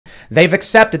they've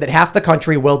accepted that half the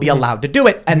country will be allowed to do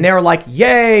it. And they're like,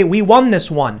 yay, we won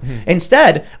this one.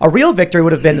 Instead, a real victory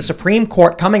would have been the Supreme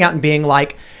Court coming out and being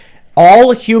like,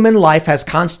 all human life has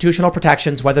constitutional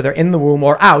protections, whether they're in the womb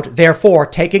or out. Therefore,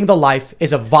 taking the life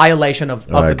is a violation of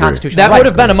the Constitution. That would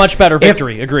have been a much better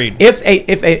victory. Agreed.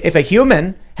 If a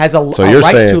human has a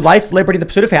right to life, liberty, the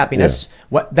pursuit of happiness,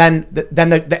 then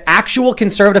the actual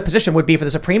conservative position would be for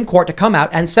the Supreme Court to come out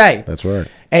and say, that's right.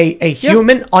 A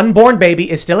human unborn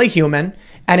baby is still a human,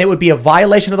 and it would be a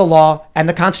violation of the law and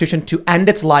the Constitution to end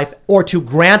its life or to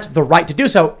grant the right to do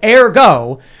so.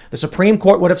 Ergo, the Supreme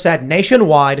Court would have said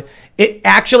nationwide, this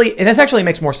actually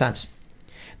makes more sense.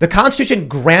 The Constitution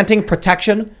granting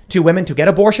protection to women to get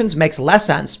abortions makes less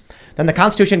sense than the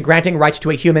Constitution granting rights to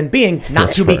a human being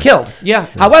not to be killed. Yeah.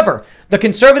 However, the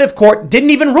conservative court didn't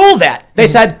even rule that. They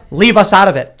said, leave us out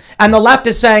of it. And the left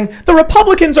is saying, the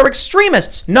Republicans are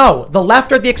extremists. No, the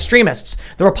left are the extremists.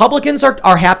 The Republicans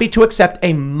are happy to accept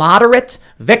a moderate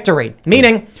victory,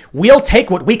 meaning we'll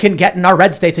take what we can get in our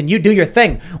red states and you do your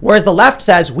thing. Whereas the left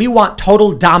says we want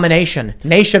total domination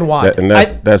nationwide.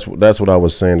 That's what I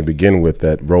was saying to begin with,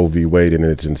 that Roe v. Wade in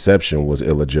its inception was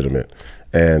illegitimate,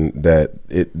 and that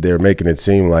they're making it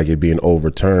seem like it being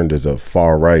overturned as a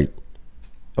far right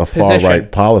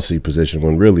policy position,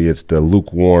 when really it's the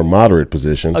lukewarm moderate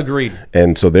position. Agreed.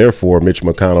 And so therefore Mitch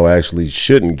McConnell actually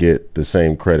shouldn't get the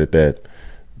same credit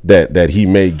that he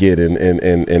may get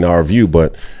in our view.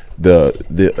 But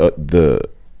the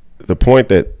point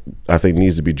that I think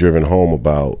needs to be driven home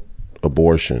about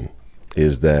abortion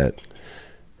is that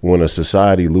when a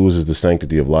society loses the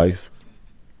sanctity of life,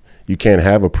 you can't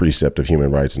have a precept of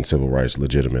human rights and civil rights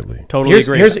legitimately. Totally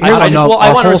agree. Our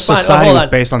whole society was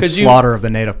based on slaughter of the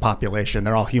native population.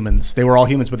 They're all humans. They were all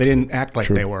humans, but they didn't act like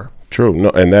they were. True. No,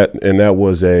 and that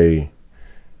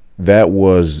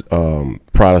was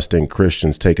Protestant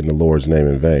Christians taking the Lord's name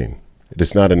in vain.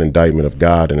 It's not an indictment of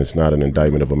God, and it's not an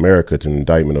indictment of America. It's an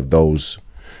indictment of those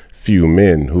few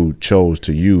men who chose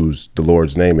to use the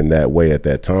Lord's name in that way at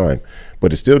that time.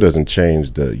 But it still doesn't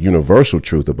change the universal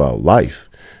truth about life,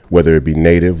 whether it be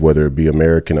native, whether it be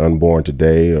American unborn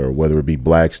today, or whether it be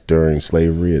blacks during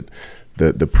slavery.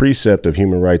 The precept of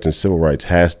human rights and civil rights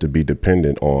has to be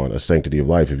dependent on a sanctity of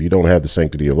life. If you don't have the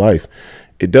sanctity of life,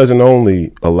 it doesn't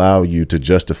only allow you to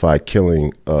justify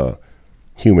killing a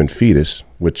human fetus,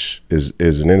 which is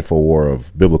an infowar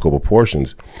of biblical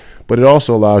proportions, but it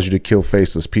also allows you to kill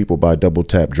faceless people by double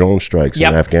tap drone strikes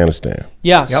in Afghanistan.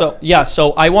 Yeah.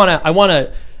 So I want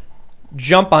to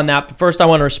jump on that. But first, I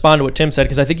want to respond to what Tim said,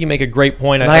 because I think you make a great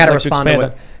point. I got to respond to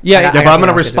it. Yeah, but I'm going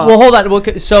to respond. Well, hold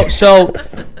on. So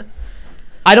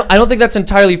I don't think that's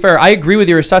entirely fair. I agree with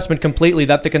your assessment completely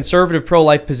that the conservative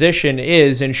pro-life position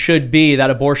is and should be that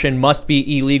abortion must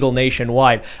be illegal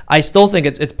nationwide. I still think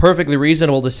it's perfectly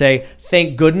reasonable to say,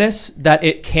 thank goodness that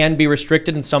it can be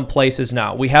restricted in some places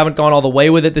now. We haven't gone all the way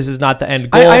with it. This is not the end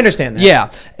goal. I understand that.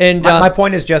 Yeah. And my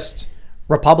point is just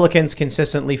Republicans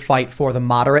consistently fight for the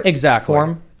moderate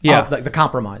form. Yeah. The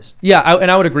compromise. Yeah,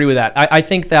 and I would agree with that. I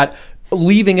think that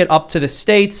leaving it up to the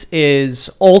states is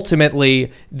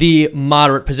ultimately the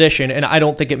moderate position, and I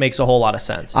don't think it makes a whole lot of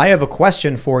sense. I have a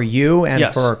question for you and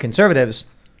for conservatives.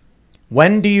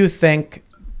 When do you think,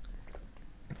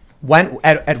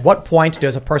 at what point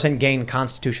does a person gain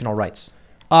constitutional rights?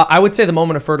 I would say the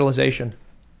moment of fertilization.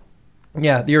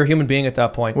 Yeah, you're a human being at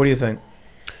that point. What do you think?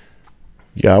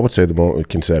 Yeah, I would say the moment of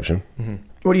conception. Mm-hmm.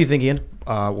 What do you think, Ian?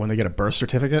 When they get a birth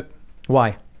certificate.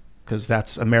 Why? Because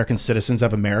that's American citizens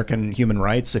have American human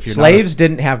rights. If you're slaves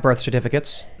didn't have birth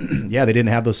certificates. Yeah, they didn't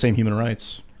have those same human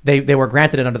rights. They were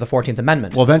granted it under the 14th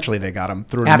Amendment. Well, eventually they got them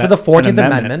through after the 14th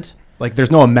Amendment. Like,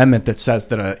 there's no amendment that says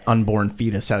that an unborn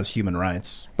fetus has human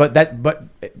rights. But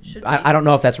I don't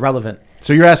know if that's relevant.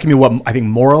 So you're asking me what I think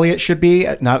morally it should be,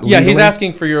 not legally? Yeah, he's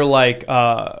asking for your Well,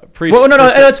 no,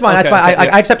 it's fine. That's fine.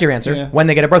 I accept your answer. Yeah. When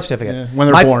they get a birth certificate. Yeah.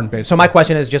 When they're born, basically. So my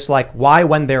question is just like, why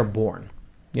when they're born?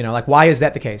 You know, like, why is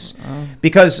that the case?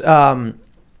 Because, why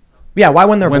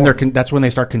when they're born? That's when they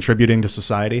start contributing to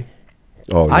society.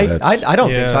 Oh, yeah, I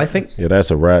don't think so. I think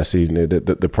that's a rat seed.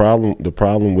 The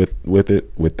problem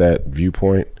with that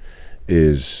viewpoint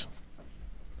is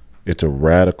it's a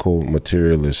radical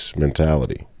materialist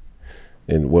mentality,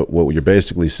 and what you're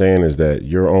basically saying is that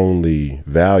your only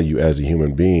value as a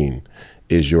human being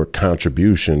is your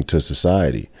contribution to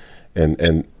society,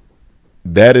 and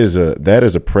that is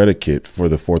a predicate for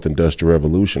the fourth industrial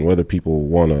revolution, whether people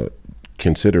want to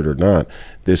consider it or not.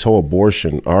 This whole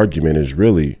abortion argument is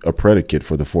really a predicate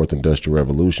for the fourth industrial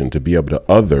revolution, to be able to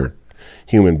other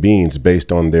human beings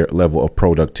based on their level of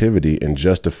productivity and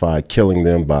justify killing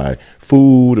them by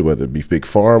food, whether it be big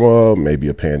pharma, maybe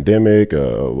a pandemic,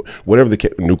 whatever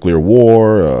nuclear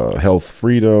war, health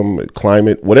freedom,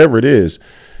 climate, whatever it is,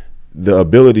 the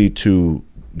ability to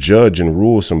judge and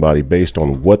rule somebody based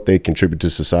on what they contribute to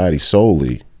society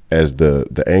solely as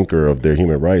the anchor of their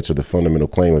human rights or the fundamental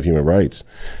claim of human rights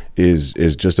is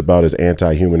just about as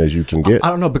anti-human as you can get. I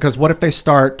don't know, because what if they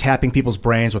start tapping people's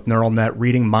brains with neural net,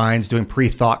 reading minds, doing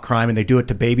pre-thought crime, and they do it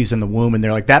to babies in the womb, and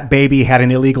they're like, that baby had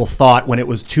an illegal thought when it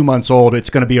was 2 months old.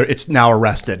 It's now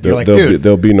arrested. You're like, dude,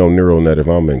 there'll be no neural net if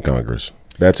I'm in Congress.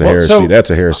 That's a heresy. That's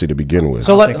a heresy to begin with.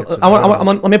 So let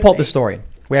me pull up this story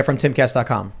we have from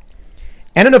Timcast.com.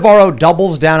 Anna Navarro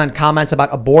doubles down on comments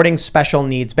about aborting special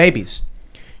needs babies.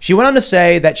 She went on to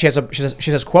say that she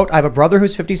says, quote, I have a brother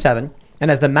who's 57 and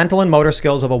has the mental and motor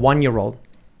skills of a 1-year-old.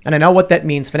 And I know what that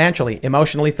means financially,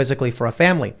 emotionally, physically for a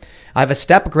family. I have a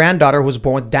step-granddaughter who was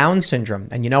born with Down syndrome.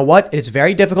 And you know what? It is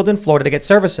very difficult in Florida to get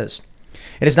services.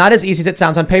 It is not as easy as it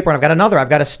sounds on paper. And I've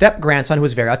got a step-grandson who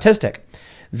is very autistic.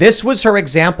 This was her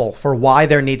example for why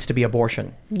there needs to be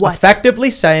abortion. What?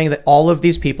 Effectively saying that all of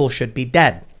these people should be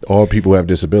dead. All people have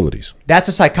disabilities. That's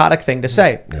a psychotic thing to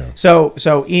say. Yeah.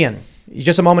 So Ian,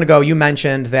 just a moment ago, you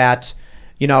mentioned that,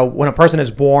 when a person is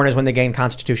born is when they gain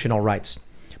constitutional rights.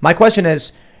 My question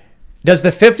is, does the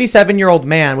 57-year-old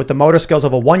man with the motor skills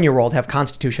of a 1-year-old have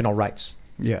constitutional rights?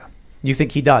 Yeah. You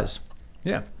think he does?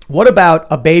 Yeah. What about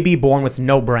a baby born with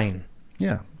no brain?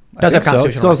 Yeah. Does have constitutional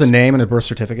rights. It still has a name and a birth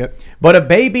certificate. But a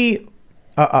baby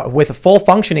with a full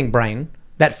functioning brain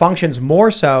that functions more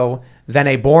so than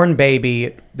a born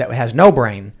baby that has no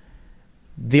brain,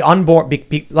 the unborn,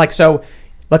 let's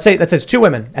say it's 2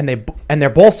 women and they're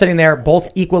both sitting there, both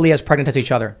equally as pregnant as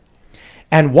each other,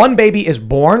 and one baby is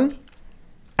born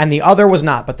and the other was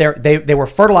not, but they were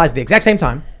fertilized at the exact same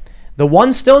time. The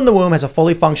one still in the womb has a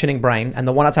fully functioning brain, and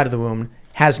the one outside of the womb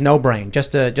has no brain,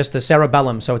 just a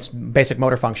cerebellum, so it's basic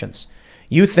motor functions.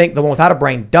 You think the one without a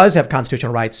brain does have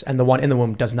constitutional rights, and the one in the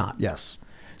womb does not? Yes.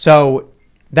 So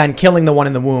then killing the one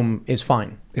in the womb is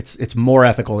fine. It's more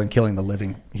ethical than killing the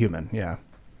living human. Yeah.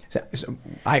 So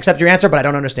I accept your answer, but I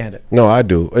don't understand it. No, I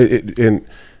do. And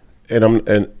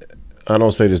I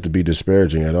don't say this to be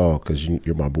disparaging at all, because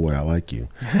you're my boy. I like you.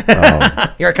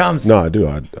 Here it comes. No, I do.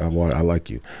 I like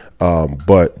you.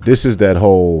 But this is that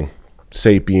whole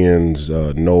Sapiens,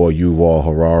 Noah Yuval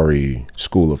Harari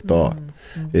school of thought,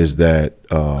 is that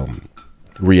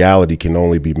reality can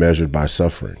only be measured by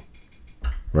suffering,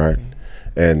 right?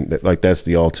 And that's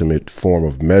the ultimate form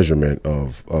of measurement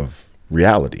of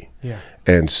reality. Yeah.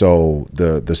 And so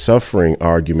the suffering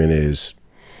argument is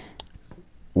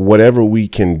whatever we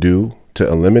can do to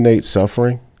eliminate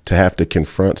suffering, to have to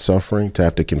confront suffering, to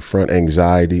have to confront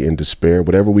anxiety and despair,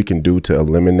 whatever we can do to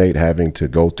eliminate having to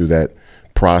go through that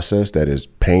process that is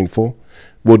painful,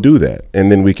 we'll do that.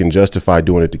 And then we can justify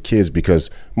doing it to kids, because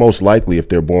most likely if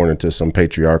they're born into some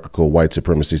patriarchal white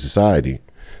supremacy society,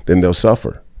 then they'll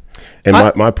suffer. And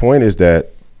my point is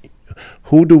that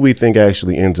who do we think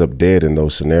actually ends up dead in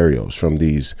those scenarios from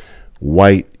these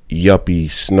white, yuppie,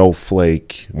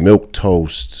 snowflake,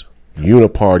 milquetoast,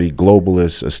 uniparty,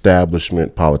 globalist,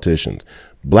 establishment politicians?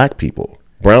 Black people,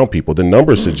 brown people. The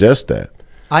numbers suggest that.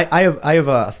 I have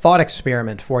a thought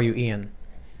experiment for you, Ian.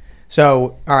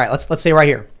 So, all right, let's say right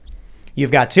here,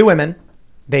 you've got 2 women.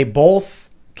 They both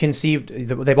had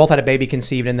a baby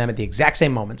conceived in them at the exact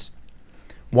same moments.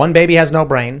 One baby has no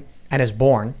brain and is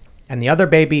born, and the other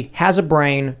baby has a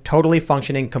brain, totally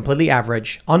functioning, completely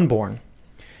average, unborn.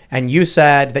 And you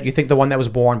said that you think the one that was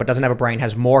born but doesn't have a brain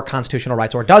has more constitutional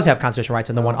rights, or does have constitutional rights,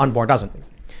 and the one unborn doesn't,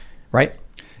 right?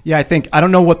 Yeah, I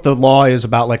don't know what the law is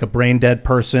about, like a brain dead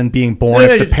person being born.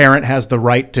 If the parent has the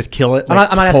right to kill it, I'm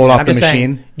not asking, I'm just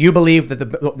saying, you believe that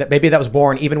the baby that was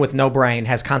born, even with no brain,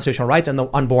 has constitutional rights, and the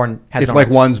unborn has no rights.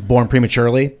 If one's born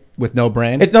prematurely with no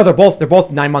brain? No, they're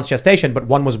both 9 months gestation, but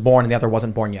one was born and the other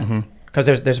wasn't born yet, because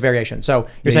there's variation. So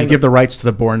you're saying you give the rights to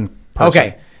the born person.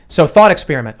 Okay. So thought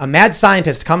experiment. A mad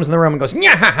scientist comes in the room and goes,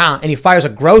 "Nyah-ha-ha," and he fires a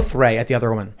growth ray at the other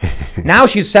woman. Now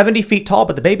she's 70 feet tall,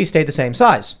 but the baby stayed the same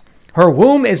size. Her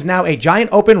womb is now a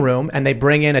giant open room, and they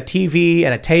bring in a TV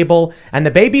and a table, and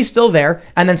the baby's still there,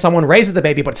 and then someone raises the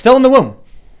baby, but it's still in the womb.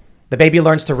 The baby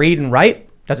learns to read and write.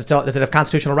 Does it have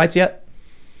constitutional rights yet?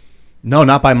 No,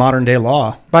 not by modern day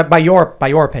law. But by your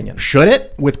opinion. Should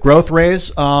it? With growth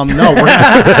rays? No, we're going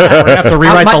to have to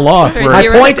rewrite the law. My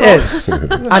point is,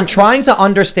 I'm trying to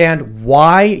understand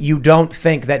why you don't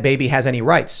think that baby has any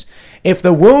rights. If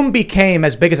the womb became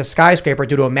as big as a skyscraper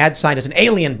due to a mad scientist, an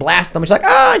alien blast them, she's like,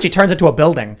 and she turns into a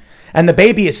building. and the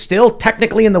baby is still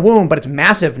technically in the womb, but it's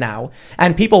massive now,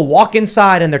 and people walk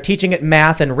inside and they're teaching it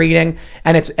math and reading,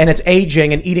 and it's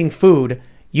aging and eating food,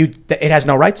 it has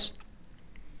no rights?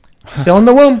 Still in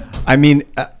the womb. I mean,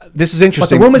 this is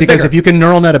interesting because bigger. If you can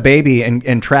neural net a baby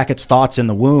and track its thoughts in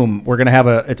the womb, we're going to have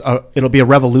it'll be a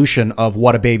revolution of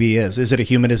what a baby is. Is it a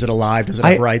human? Is it alive? Does it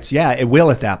have rights? Yeah, it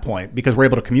will at that point because we're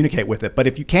able to communicate with it. But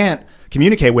if you can't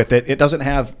communicate with it, it doesn't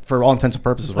have, for all intents and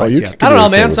purposes, rights yet. I don't know,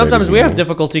 man. Sometimes we have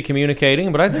difficulty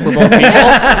communicating, but I think we're both people.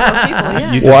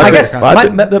 I guess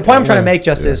the point I'm trying to make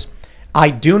is I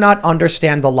do not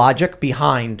understand the logic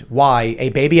behind why a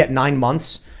baby at 9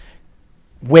 months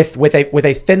with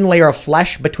a thin layer of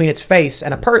flesh between its face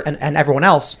and and everyone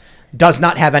else does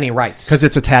not have any rights. Because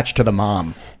it's attached to the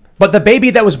mom. But the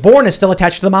baby that was born is still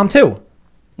attached to the mom too.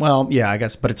 Well, yeah, I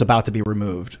guess, but it's about to be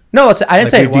removed. No, I didn't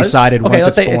say it was. You've decided once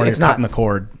it's born, it's you're cutting the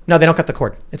cord. No, they don't cut the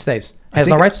cord. It stays. It has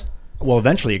no rights? Well,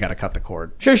 eventually you got to cut the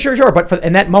cord. Sure. But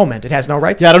in that moment, it has no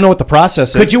rights? Yeah, I don't know what the process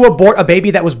is. Could you abort a baby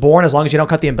that was born as long as you don't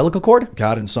cut the umbilical cord?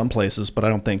 God, in some places, but I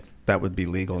don't think that would be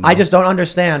legal. No. I just don't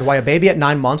understand why a baby at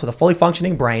 9 months with a fully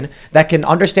functioning brain that can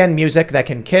understand music, that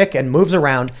can kick and moves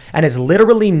around, and is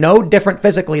literally no different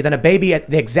physically than a baby at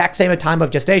the exact same time of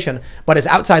gestation, but is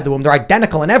outside the womb. They're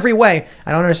identical in every way.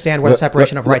 I don't understand where the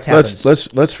separation of rights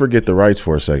happens. Let's forget the rights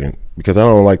for a second, because I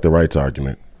don't like the rights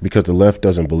argument, because the left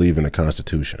doesn't believe in the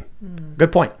Constitution.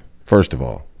 Good point. First of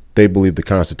all, they believe the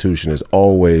Constitution is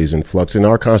always in flux, and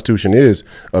our Constitution is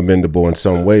amendable in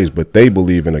some ways, but they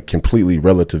believe in a completely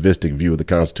relativistic view of the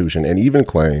Constitution and even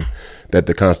claim that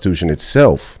the Constitution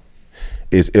itself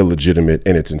is illegitimate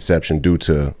in its inception due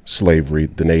to slavery,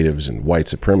 the natives, and white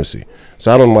supremacy.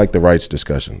 So I don't like the rights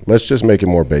discussion. Let's just make it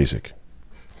more basic.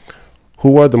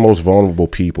 Who are the most vulnerable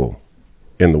people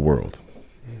in the world?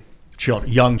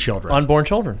 Young children. Unborn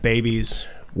children. Babies.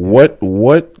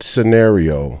 What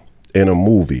scenario in a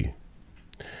movie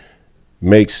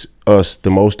makes us the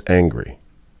most angry?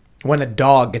 When a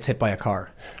dog gets hit by a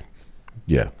car.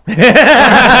 Yeah.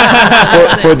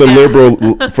 for the liberal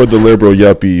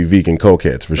yuppie vegan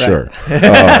cokeheads, for sure.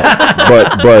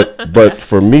 But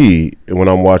for me, when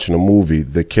I'm watching a movie,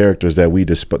 the characters that we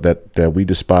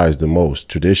despise the most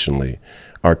traditionally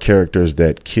are characters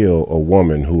that kill a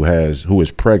woman who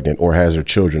is pregnant or has her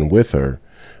children with her,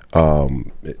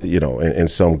 in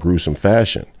some gruesome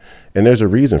fashion. And there's a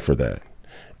reason for that.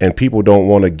 And people don't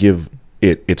want to give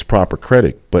it its proper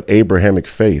credit. But Abrahamic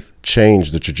faith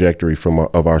changed the trajectory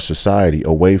of our society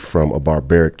away from a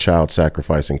barbaric child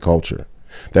sacrificing culture.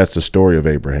 That's the story of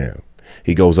Abraham.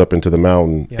 He goes up into the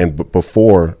mountain, and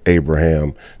before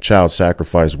Abraham, child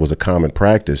sacrifice was a common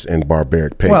practice in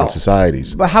barbaric pagan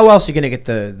societies. But how else are you going to get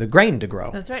the grain to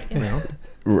grow? That's right.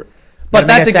 But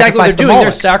that's exactly what they're doing.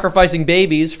 They're sacrificing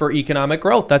babies for economic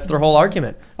growth. That's their whole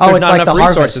argument. There's it's not like enough the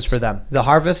resources harvest. for them. The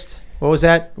harvest. What was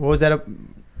that? It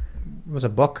was a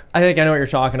book. I think I know what you're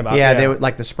talking about. Yeah, they would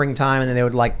like the springtime, and then they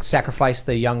would like sacrifice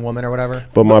the young woman or whatever.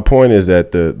 But my point is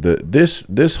that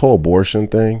this whole abortion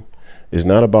thing is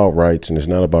not about rights, and it's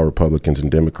not about Republicans and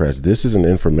Democrats. This is an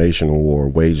information war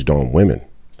waged on women.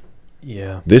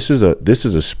 Yeah. This is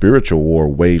a spiritual war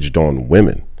waged on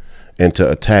women, and to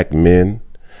attack men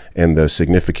and the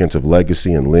significance of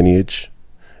legacy and lineage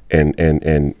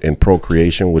and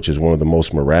procreation, which is one of the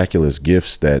most miraculous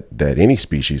gifts that any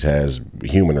species has,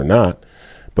 human or not.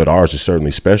 But ours is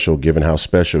certainly special, given how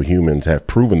special humans have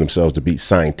proven themselves to be,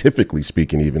 scientifically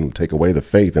speaking, even take away the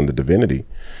faith and the divinity.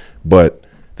 But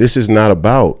this is not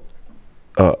about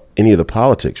any of the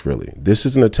politics, really. This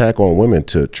is an attack on women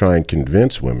to try and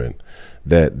convince women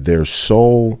that their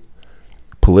sole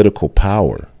political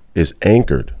power is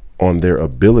anchored on their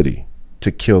ability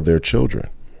to kill their children.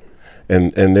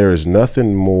 And there is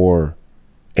nothing more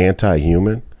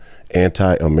anti-human,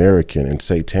 anti-American, and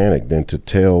satanic than to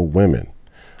tell women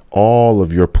all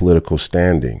of your political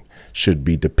standing should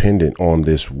be dependent on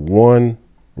this one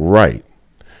right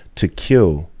to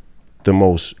kill the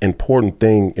most important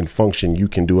thing and function you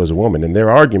can do as a woman. And their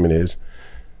argument is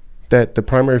that the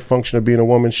primary function of being a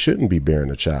woman shouldn't be bearing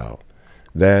a child.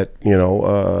 That,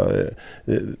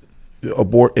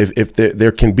 if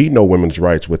there can be no women's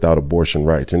rights without abortion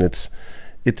rights. And it's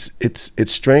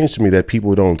strange to me that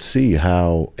people don't see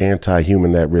how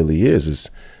anti-human that really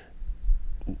is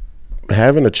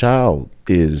having a child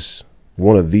is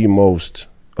one of the most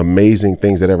amazing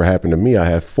things that ever happened to me. I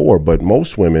have 4, but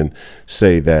most women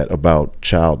say that about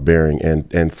childbearing,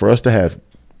 and for us to have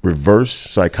reverse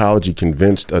psychology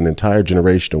convinced an entire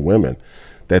generation of women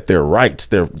that their rights,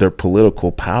 their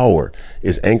political power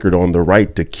is anchored on the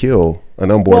right to kill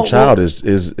an unborn child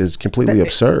is completely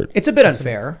absurd. It's a bit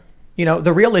unfair.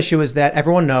 the real issue is that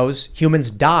everyone knows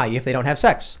humans die if they don't have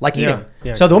sex, like eating.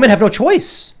 Yeah, so the women have no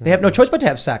choice. They have no choice but to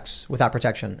have sex without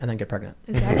protection and then get pregnant.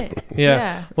 Is that it?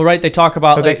 Yeah. Well, right. They talk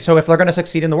about So if they're going to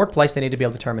succeed in the workplace, they need to be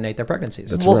able to terminate their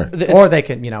pregnancies. That's right. Or they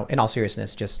can, in all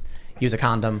seriousness, just use a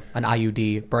condom, an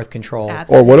IUD, birth control.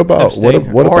 Or what about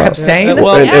abstain. what Or about abstain. And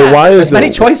why is There's many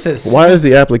choices. Why is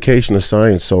the application of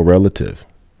science so relative?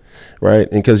 Right,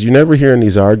 and because you never hear in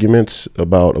these arguments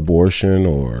about abortion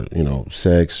or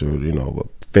sex or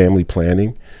family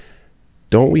planning,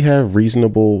 don't we have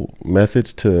reasonable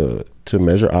methods to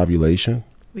measure ovulation?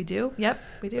 We do. Yep,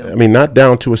 we do. I mean, not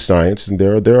down to a science, and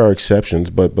there are exceptions,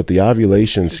 but the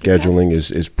ovulation scheduling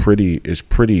is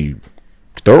pretty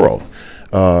thorough.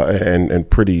 And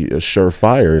pretty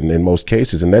surefire in most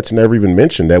cases. And that's never even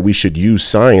mentioned that we should use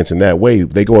science in that way.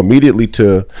 They go immediately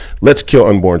to let's kill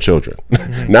unborn children,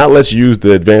 not let's use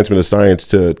the advancement of science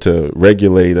to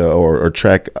regulate or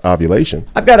track ovulation.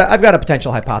 I've got a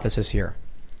potential hypothesis here.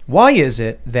 Why is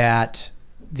it that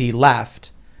the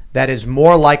left, that is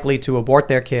more likely to abort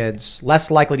their kids,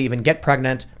 less likely to even get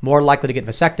pregnant, more likely to get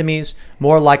vasectomies,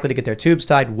 more likely to get their tubes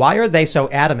tied, why are they so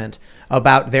adamant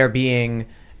about there being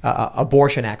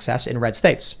abortion access in red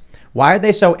states? Why are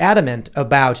they so adamant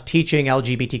about teaching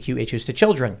LGBTQ issues to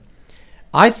children?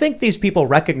 I think these people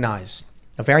recognize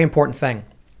a very important thing.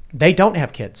 They don't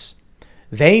have kids.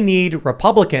 They need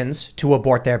Republicans to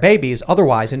abort their babies.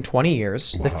 Otherwise, in 20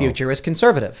 years, the future is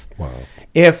conservative. Wow.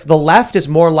 If the left is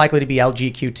more likely to be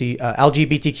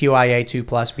LGBTQIA2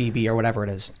 plus BB or whatever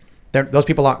it is, those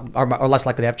people are less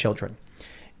likely to have children.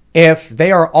 If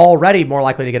they are already more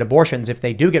likely to get abortions if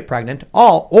they do get pregnant,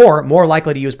 or more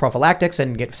likely to use prophylactics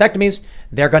and get vasectomies,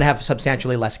 they're going to have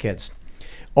substantially less kids.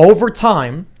 Over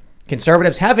time,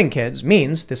 conservatives having kids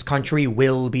means this country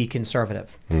will be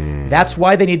conservative. That's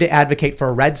why they need to advocate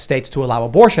for red states to allow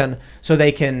abortion, so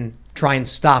they can try and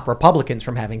stop Republicans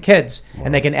from having kids.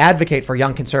 And they can advocate for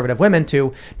young conservative women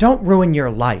to don't ruin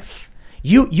your life.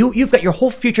 You've got your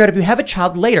whole future ahead of you. Have a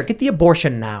child later. Get the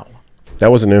abortion now.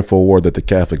 That was an info war that the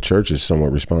Catholic Church is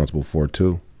somewhat responsible for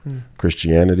too.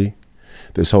 Christianity,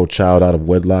 this whole child out of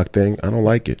wedlock thing, I don't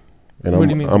like it. And What do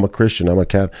you mean? I'm a Christian. I'm a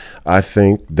Catholic. I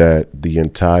think that the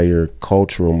entire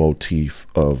cultural motif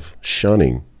of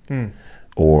shunning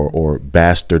or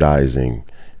bastardizing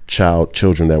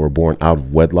children that were born out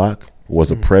of wedlock was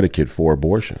a predicate for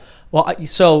abortion. Well,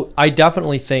 so I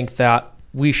definitely think that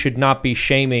we should not be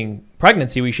shaming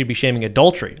pregnancy. We should be shaming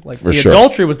adultery. Like For the sure.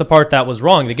 adultery was the part that was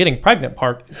wrong. The getting pregnant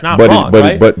part is not But wrong,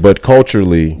 but right? but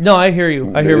culturally, No, I hear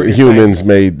you. I hear what you're humans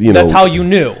saying. made That's how you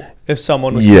knew if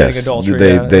someone was committing Yes, adultery.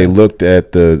 they looked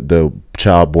at the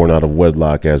child born out of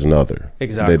wedlock as another.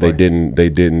 Exactly. They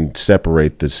didn't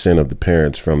separate the sin of the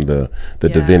parents from the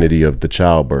divinity of the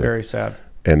childbirth. Very sad.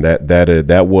 And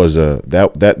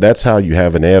that's how you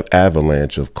have an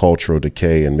avalanche of cultural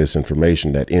decay and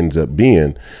misinformation that ends up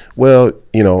being,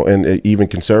 and even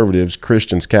conservatives,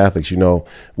 Christians, Catholics, you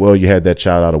had that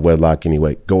child out of wedlock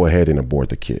anyway. Go ahead and abort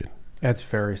the kid. That's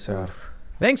very sad.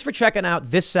 Thanks for checking out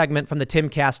this segment from the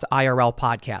Timcast IRL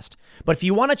podcast. But if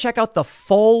you want to check out the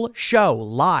full show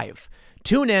live,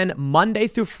 tune in Monday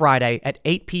through Friday at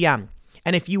 8 p.m.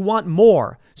 And if you want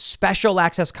more special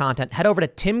access content, head over to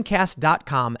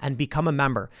timcast.com and become a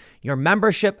member. Your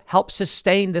membership helps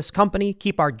sustain this company,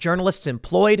 keep our journalists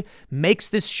employed, makes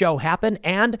this show happen,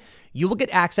 and you will get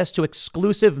access to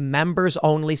exclusive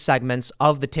members-only segments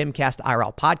of the Timcast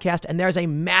IRL podcast, and there's a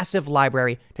massive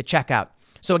library to check out.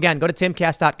 So again, go to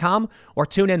timcast.com or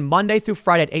tune in Monday through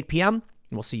Friday at 8 p.m., and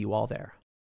we'll see you all there.